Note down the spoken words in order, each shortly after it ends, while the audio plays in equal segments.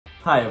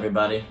Hi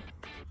everybody.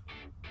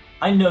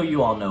 I know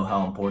you all know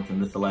how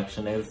important this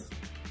election is.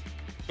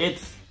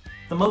 It's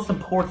the most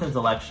important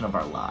election of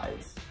our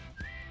lives.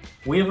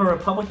 We have a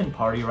Republican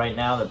Party right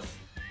now that's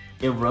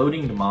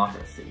eroding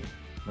democracy,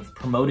 that's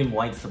promoting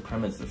white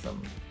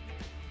supremacism,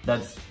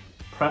 that's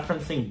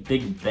preferencing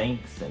big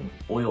banks and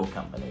oil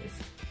companies.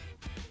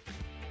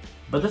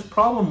 But this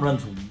problem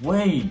runs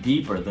way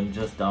deeper than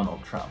just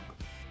Donald Trump.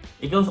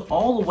 It goes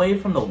all the way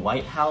from the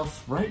White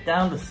House right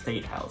down to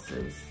state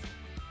houses.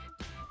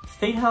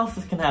 State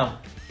houses can have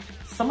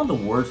some of the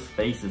worst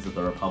faces of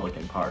the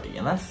Republican Party,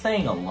 and that's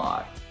saying a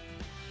lot.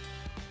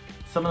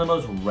 Some of the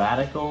most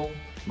radical,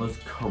 most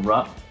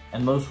corrupt,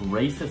 and most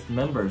racist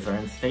members are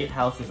in state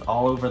houses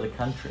all over the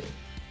country.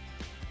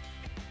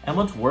 And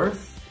what's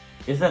worse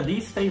is that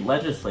these state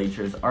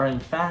legislatures are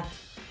in fact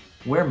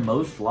where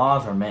most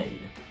laws are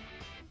made.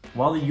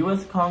 While the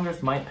US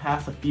Congress might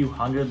pass a few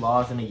hundred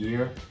laws in a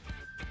year,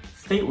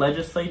 state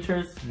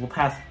legislatures will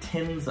pass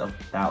tens of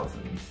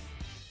thousands.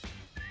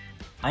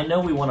 I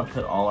know we want to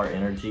put all our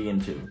energy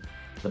into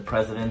the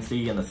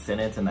presidency and the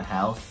Senate and the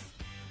House,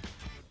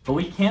 but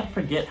we can't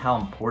forget how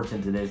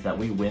important it is that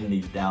we win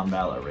these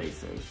down-ballot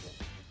races.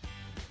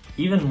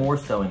 Even more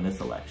so in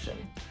this election.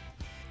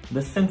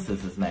 The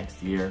census is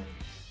next year,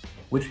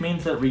 which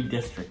means that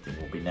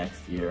redistricting will be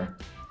next year,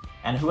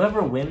 and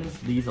whoever wins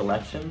these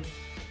elections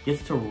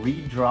gets to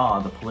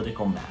redraw the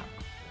political map.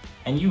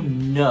 And you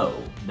know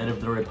that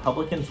if the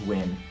Republicans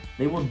win,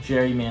 they will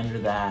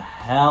gerrymander the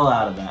hell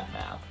out of that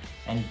map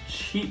and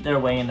cheat their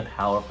way into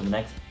power for the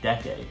next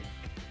decade.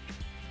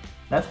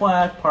 That's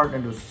why I've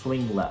partnered with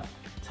Swing Left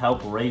to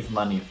help raise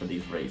money for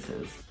these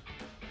races.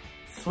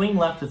 Swing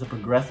Left is a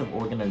progressive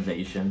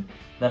organization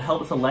that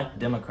helps elect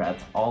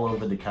Democrats all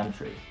over the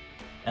country,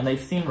 and they've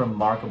seen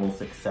remarkable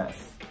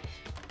success.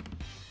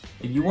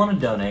 If you want to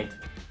donate,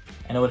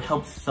 and it would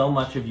help so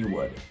much if you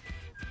would,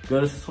 go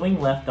to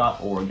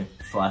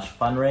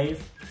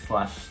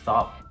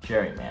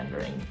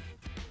swingleft.org/fundraise/stopgerrymandering.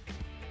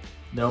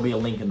 There will be a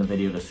link in the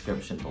video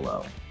description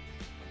below.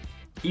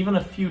 Even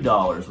a few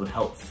dollars would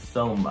help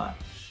so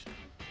much.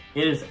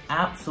 It is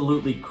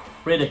absolutely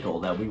critical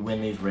that we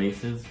win these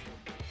races,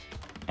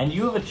 and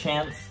you have a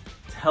chance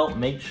to help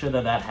make sure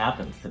that that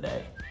happens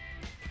today.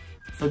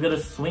 So go to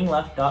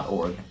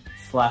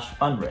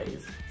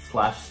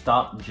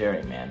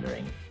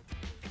swingleft.org/fundraise/stopgerrymandering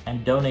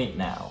and donate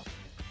now.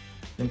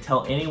 Then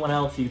tell anyone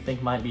else you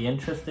think might be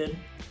interested,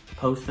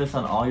 post this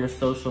on all your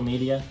social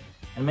media,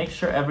 and make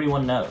sure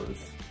everyone knows.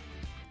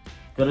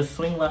 Go to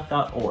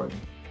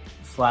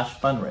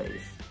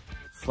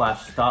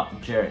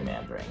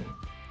swingleft.org/fundraise/stopgerrymandering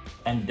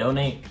and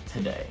donate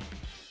today.